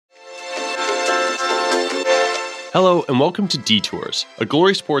Hello and welcome to Detours, a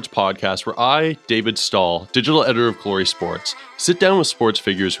Glory Sports podcast where I, David Stahl, digital editor of Glory Sports, sit down with sports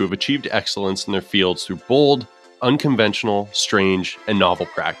figures who have achieved excellence in their fields through bold, unconventional, strange, and novel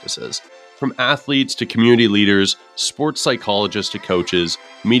practices. From athletes to community leaders, sports psychologists to coaches,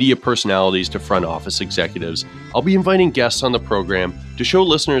 media personalities to front office executives, I'll be inviting guests on the program to show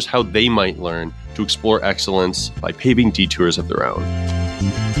listeners how they might learn to explore excellence by paving detours of their own.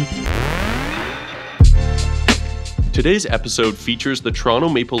 Today's episode features the Toronto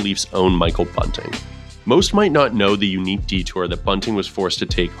Maple Leafs' own Michael Bunting. Most might not know the unique detour that Bunting was forced to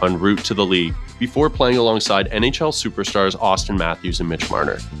take en route to the league before playing alongside NHL superstars Austin Matthews and Mitch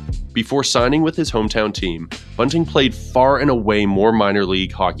Marner. Before signing with his hometown team, Bunting played far and away more minor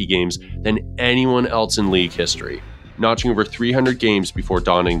league hockey games than anyone else in league history, notching over 300 games before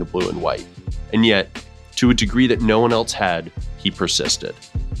donning the blue and white. And yet, to a degree that no one else had, he persisted.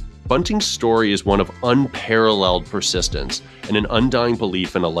 Bunting's story is one of unparalleled persistence and an undying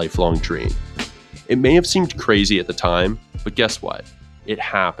belief in a lifelong dream. It may have seemed crazy at the time, but guess what? It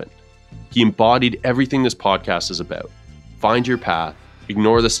happened. He embodied everything this podcast is about. Find your path,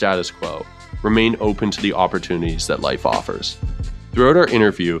 ignore the status quo, remain open to the opportunities that life offers. Throughout our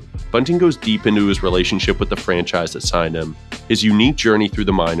interview, Bunting goes deep into his relationship with the franchise that signed him, his unique journey through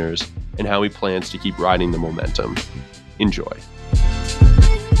the minors, and how he plans to keep riding the momentum. Enjoy.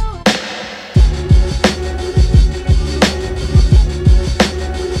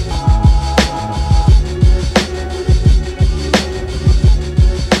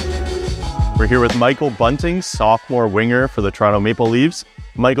 We're here with Michael Bunting, sophomore winger for the Toronto Maple Leafs.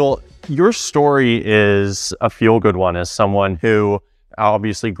 Michael, your story is a feel-good one as someone who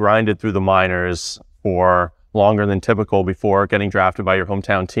obviously grinded through the minors for longer than typical before getting drafted by your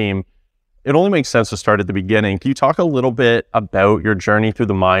hometown team. It only makes sense to start at the beginning. Can you talk a little bit about your journey through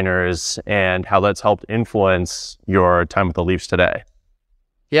the minors and how that's helped influence your time with the Leafs today?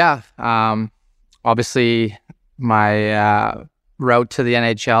 Yeah, obviously my route to the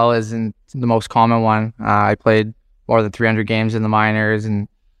NHL isn't the most common one. I played more than 300 games in the minors, and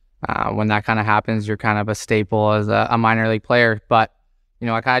when that kind of happens, you're kind of a staple as a minor league player. But, you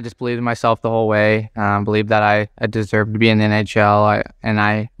know, I kind of just believed in myself the whole way, believed that I deserved to be in the NHL, and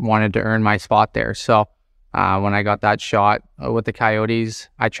I wanted to earn my spot there. So when I got that shot with the Coyotes,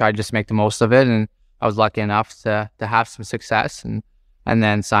 I tried just to make the most of it, and I was lucky enough to have some success. And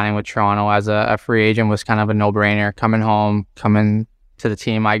then signing with Toronto as a free agent was kind of a no-brainer. Coming home, coming to the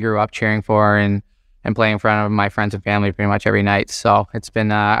team I grew up cheering for and playing in front of my friends and family pretty much every night. So it's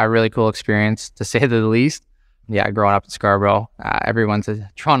been a really cool experience, to say the least. Yeah, growing up in Scarborough, everyone's a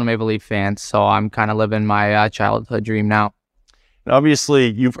Toronto Maple Leaf fan, so I'm kind of living my childhood dream now. And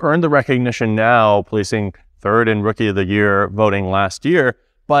obviously, you've earned the recognition now, placing third in Rookie of the Year voting last year,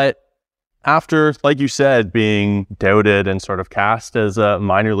 but after, like you said, being doubted and sort of cast as a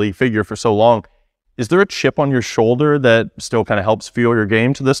minor league figure for so long, is there a chip on your shoulder that still kind of helps fuel your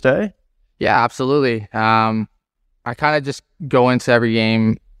game to this day? Yeah, absolutely. I kind of just go into every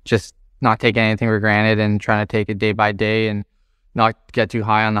game just not taking anything for granted and trying to take it day by day and not get too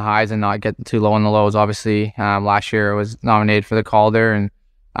high on the highs and not get too low on the lows. Obviously, last year I was nominated for the Calder,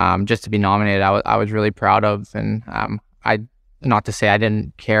 and just to be nominated, I was really proud of. And not to say I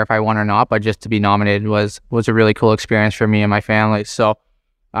didn't care if I won or not, but just to be nominated was a really cool experience for me and my family. So,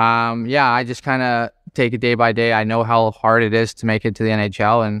 I just kind of take it day by day. I know how hard it is to make it to the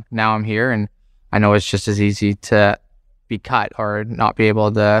NHL, and now I'm here, and I know it's just as easy to be cut or not be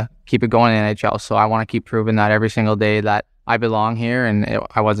able to keep it going in the NHL. So I want to keep proving that every single day that I belong here, and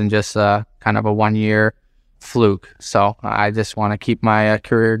I wasn't just kind of a one-year fluke. So I just want to keep my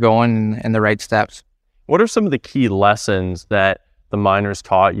career going in the right steps. What are some of the key lessons that the minors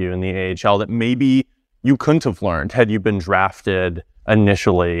taught you in the AHL that maybe you couldn't have learned had you been drafted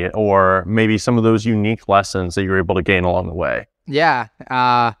initially, or maybe some of those unique lessons that you were able to gain along the way? Yeah,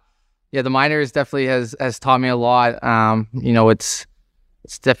 the minors definitely has taught me a lot. It's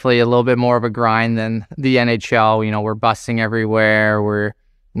definitely a little bit more of a grind than the NHL. You know, we're busting everywhere. We're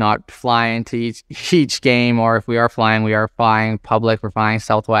not flying to each game, or if we are flying public. We're flying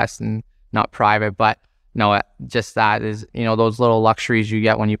Southwest and not private, but no, just that is, those little luxuries you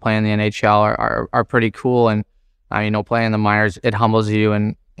get when you play in the NHL are pretty cool. And, playing in the minors, it humbles you.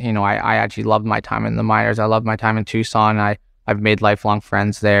 And, I actually loved my time in the minors. I loved my time in Tucson. I've made lifelong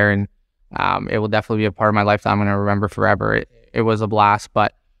friends there, and it will definitely be a part of my life that I'm going to remember forever. It was a blast.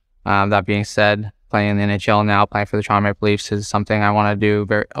 But that being said, playing in the NHL now, playing for the Toronto Maple Leafs is something I want to do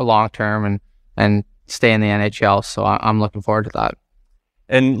very long term and stay in the NHL. So I'm looking forward to that.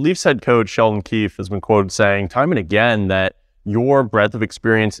 And Leafs head coach Sheldon Keefe has been quoted saying time and again that your breadth of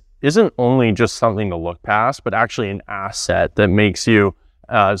experience isn't only just something to look past, but actually an asset that makes you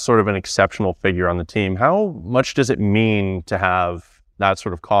sort of an exceptional figure on the team. How much does it mean to have that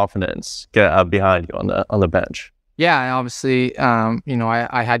sort of confidence behind you on the bench? Yeah, and obviously,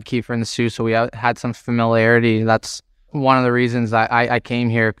 I had Kiefer in the Sioux, so we had some familiarity. That's one of the reasons I came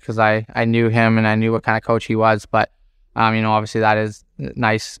here, because I knew him and I knew what kind of coach he was. But, obviously that is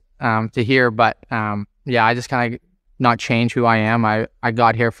nice to hear. But, I just kind of not change who I am. I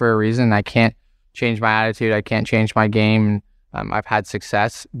got here for a reason. I can't change my attitude. I can't change my game. I've had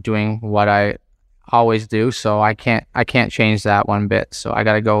success doing what I always do, so I can't change that one bit. So I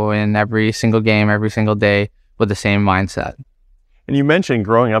got to go in every single game, every single day with the same mindset. And you mentioned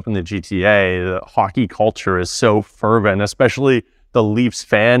growing up in the GTA, the hockey culture is so fervent, especially the Leafs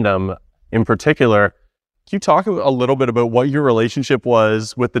fandom in particular. Can you talk a little bit about what your relationship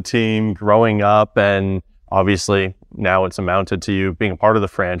was with the team growing up? And obviously now it's amounted to you being a part of the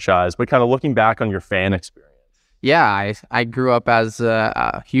franchise, but kind of looking back on your fan experience. Yeah, I grew up as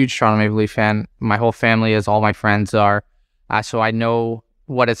a huge Toronto Maple Leaf fan. My whole family is, all my friends are. So I know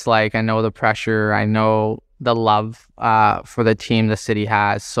what it's like. I know the pressure. I know the love for the team the city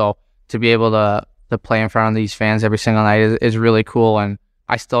has. So to be able to play in front of these fans every single night is really cool. And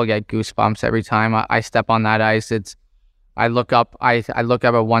I still get goosebumps every time I step on that ice. I look up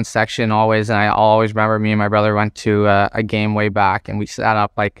at one section always, and I always remember me and my brother went to a game way back, and we sat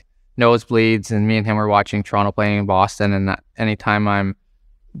up like nosebleeds, and me and him were watching Toronto playing in Boston. And anytime I'm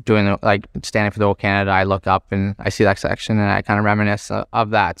doing standing for the whole Canada, I look up and I see that section and I kind of reminisce of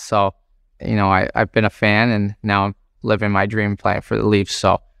that. So, I've been a fan, and now I'm living my dream playing for the Leafs.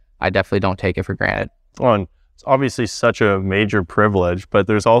 So I definitely don't take it for granted. Well, it's obviously such a major privilege, but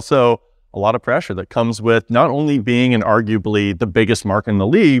there's also a lot of pressure that comes with not only being an arguably the biggest market in the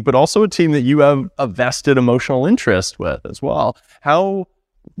league, but also a team that you have a vested emotional interest with as well. How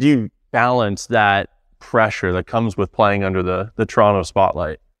do you balance that pressure that comes with playing under the Toronto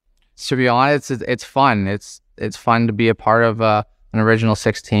spotlight? To be honest, it's fun. It's fun to be a part of an Original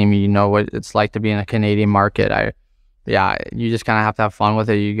Six team. You know what it's like to be in a Canadian market. You just kind of have to have fun with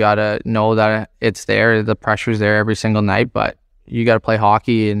it. You got to know that it's there. The pressure's there every single night, but you got to play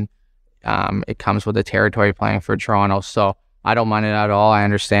hockey, and it comes with the territory playing for Toronto. So I don't mind it at all. I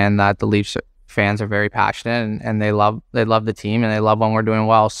understand that the Leafs fans are very passionate, and they love the team, and they love when we're doing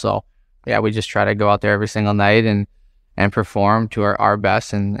well. So yeah, we just try to go out there every single night and perform to our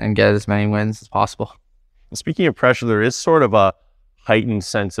best and get as many wins as possible. And speaking of pressure, there is sort of a heightened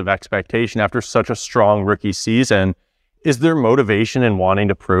sense of expectation after such a strong rookie season. Is there motivation in wanting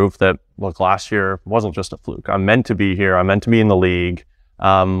to prove that, look, last year wasn't just a fluke? I'm meant to be here. I'm meant to be in the league.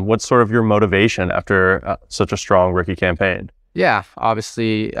 What's sort of your motivation after such a strong rookie campaign? Yeah,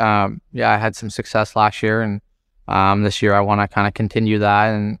 obviously, I had some success last year, and this year I want to kind of continue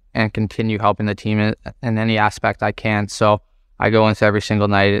that and continue helping the team in any aspect I can. So I go into every single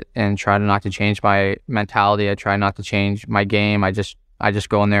night and try not to change my mentality. I try not to change my game. I just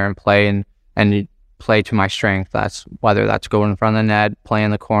go in there and play and play to my strength. That's whether that's going in front of the net,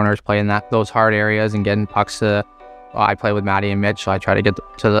 playing the corners, playing those hard areas, and getting pucks to. I play with Maddie and Mitch, so I try to get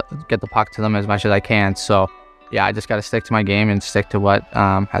the puck to them as much as I can. So yeah, I just got to stick to my game and stick to what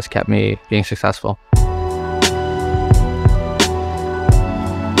has kept me being successful.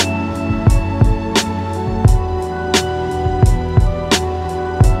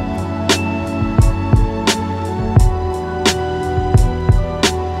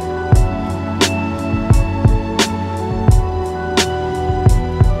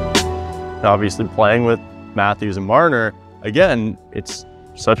 Obviously, playing with Matthews and Marner, again, it's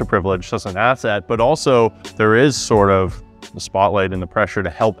such a privilege, such an asset, but also there is sort of the spotlight and the pressure to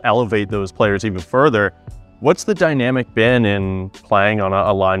help elevate those players even further. What's the dynamic been in playing on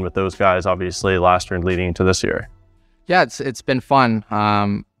a line with those guys, obviously last year and leading into this year? Yeah, it's been fun.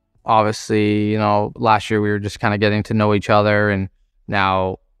 Obviously, last year we were just kind of getting to know each other, and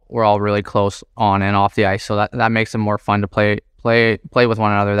now we're all really close on and off the ice. So that makes it more fun to play with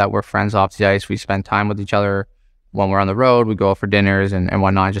one another, that we're friends off the ice. We spend time with each other when we're on the road. We go out for dinners and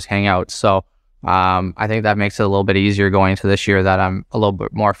whatnot, and just hang out. So I think that makes it a little bit easier going into this year, that I'm a little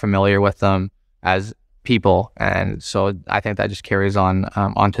bit more familiar with them as people. And so I think that just carries on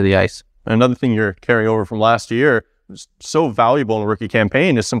onto the ice. Another thing you're carrying over from last year, was so valuable in a rookie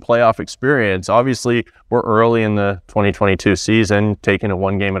campaign, is some playoff experience. Obviously, we're early in the 2022 season, taking it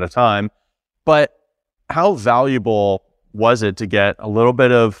one game at a time. But how valuable was it to get a little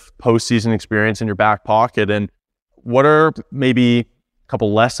bit of postseason experience in your back pocket? And what are maybe a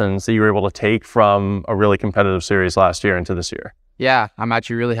couple lessons that you were able to take from a really competitive series last year into this year? Yeah, I'm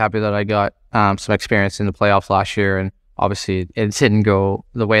actually really happy that I got some experience in the playoffs last year. And obviously it didn't go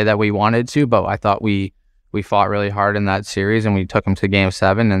the way that we wanted to, but I thought we fought really hard in that series and we took them to Game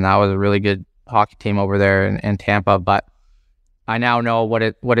 7, and that was a really good hockey team over there in Tampa. But I now know what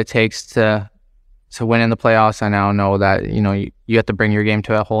it takes to win in the playoffs. I now know that, you have to bring your game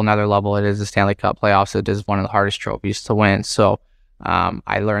to a whole nother level. It is the Stanley Cup playoffs. It is one of the hardest trophies to win. So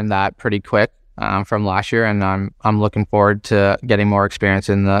I learned that pretty quick from last year, and I'm looking forward to getting more experience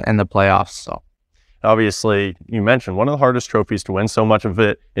in the playoffs. So obviously, you mentioned one of the hardest trophies to win. So much of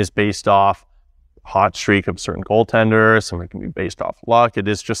it is based off hot streak of certain goaltenders. Some of it can be based off luck. It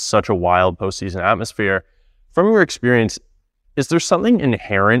is just such a wild postseason atmosphere. From your experience, is there something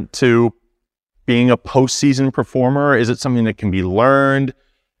inherent to being a postseason performer? Is it something that can be learned?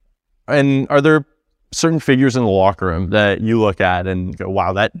 And are there certain figures in the locker room that you look at and go,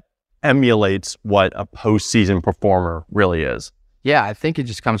 wow, that emulates what a postseason performer really is? Yeah, I think it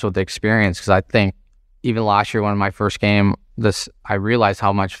just comes with the experience, because I think even last year, when my first game, I realized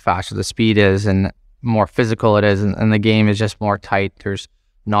how much faster the speed is and more physical it is, and the game is just more tight. There's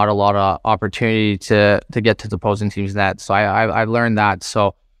not a lot of opportunity to get to the opposing team's net. So I learned that.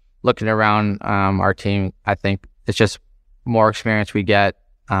 So looking around our team, I think it's just more experience we get.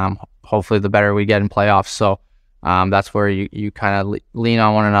 Hopefully the better we get in playoffs. So that's where you kind of lean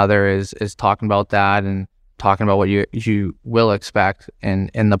on one another, is talking about that and talking about what you will expect in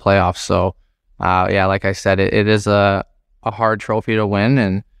the playoffs. So yeah, like I said, it is a hard trophy to win,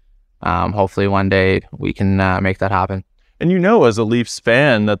 and hopefully one day we can make that happen. And as a Leafs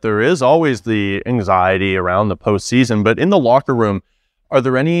fan, that there is always the anxiety around the postseason, but in the locker room, are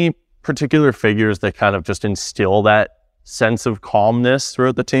there any particular figures that kind of just instill that sense of calmness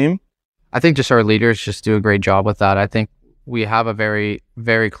throughout the team? I think just our leaders just do a great job with that. I think we have a very,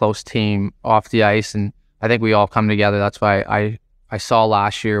 very close team off the ice, and I think we all come together. That's why I saw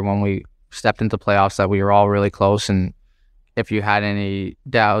last year when we stepped into playoffs that we were all really close, and if you had any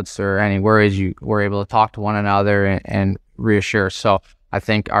doubts or any worries, you were able to talk to one another and reassure. So I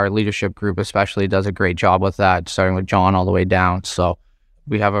think our leadership group especially does a great job with that, starting with John all the way down. So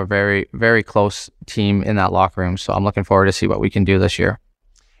we have a very, very close team in that locker room. So I'm looking forward to see what we can do this year.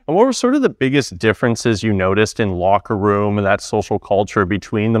 And what were sort of the biggest differences you noticed in locker room and that social culture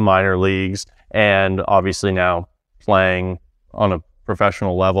between the minor leagues and obviously now playing on a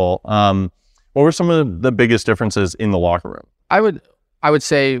professional level? What were some of the biggest differences in the locker room? I would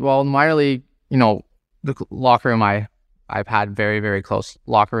say, well, in the minor league, the locker room, I've had very, very close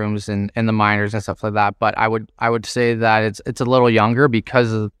locker rooms in the minors and stuff like that. But I would say that it's a little younger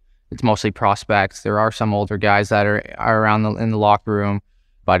because it's mostly prospects. There are some older guys that are around in the locker room,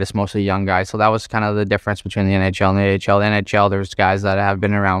 but it's mostly young guys. So that was kind of the difference between the NHL and the AHL. The NHL, there's guys that have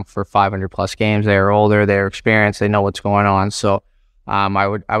been around for 500 plus games. They're older, they're experienced, they know what's going on. So I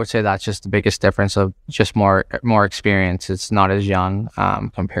would say that's just the biggest difference, of just more experience. It's not as young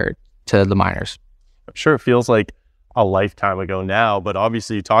compared to the minors. I'm sure it feels like a lifetime ago now, but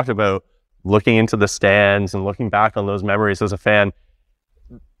obviously you talked about looking into the stands and looking back on those memories as a fan.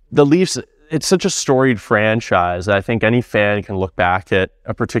 The Leafs, it's such a storied franchise. I think any fan can look back at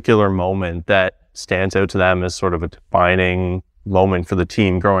a particular moment that stands out to them as sort of a defining moment for the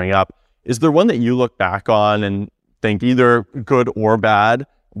team growing up. Is there one that you look back on and think, either good or bad,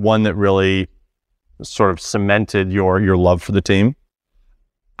 one that really sort of cemented your love for the team?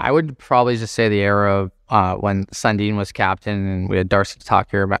 I would probably just say the era of when Sundin was captain, and we had Darcy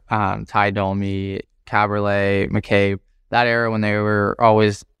Tucker, Ty Domi, Caberlet, McCabe. That era when they were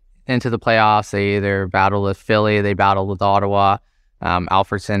always into the playoffs. They either battled with Philly, they battled with Ottawa.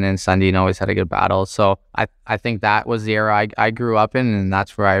 Alfredson and Sundin always had a good battle. So I think that was the era I grew up in, and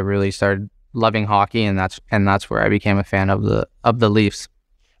that's where I really started loving hockey, and that's where I became a fan of the Leafs.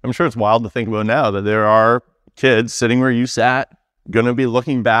 I'm sure it's wild to think about now that there are kids sitting where you sat, going to be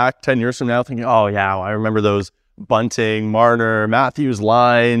looking back 10 years from now thinking, oh yeah, I remember those Bunting, Marner, Matthews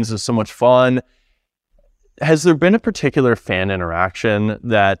lines. It was so much fun. Has there been a particular fan interaction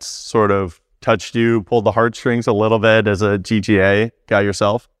that sort of touched you, pulled the heartstrings a little bit as a GTA guy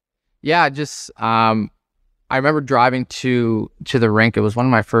yourself? Yeah, just I remember driving to the rink. It was one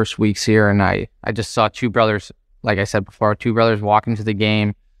of my first weeks here, and I just saw two brothers, like I said before, two brothers walking to the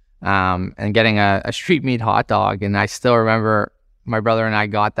game and getting a street meat hot dog. And I still remember my brother and I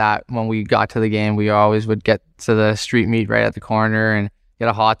got that when we got to the game. We always would get to the street meat right at the corner and get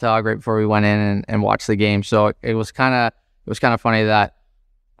a hot dog right before we went in and watch the game. So it was kind of funny that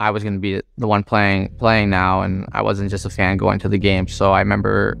I was going to be the one playing now, and I wasn't just a fan going to the game. So I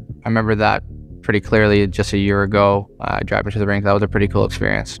remember that pretty clearly just a year ago, driving to the rink. That was a pretty cool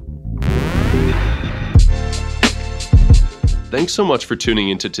experience. Thanks so much for tuning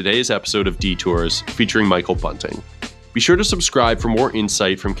into today's episode of Detours featuring Michael Bunting. Be sure to subscribe for more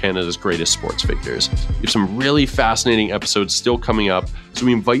insight from Canada's greatest sports figures. We have some really fascinating episodes still coming up, so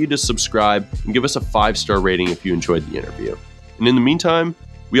we invite you to subscribe and give us a 5-star rating if you enjoyed the interview. And in the meantime,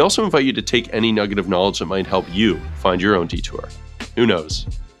 we also invite you to take any nugget of knowledge that might help you find your own detour. Who knows?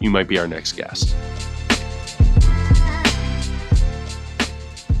 You might be our next guest.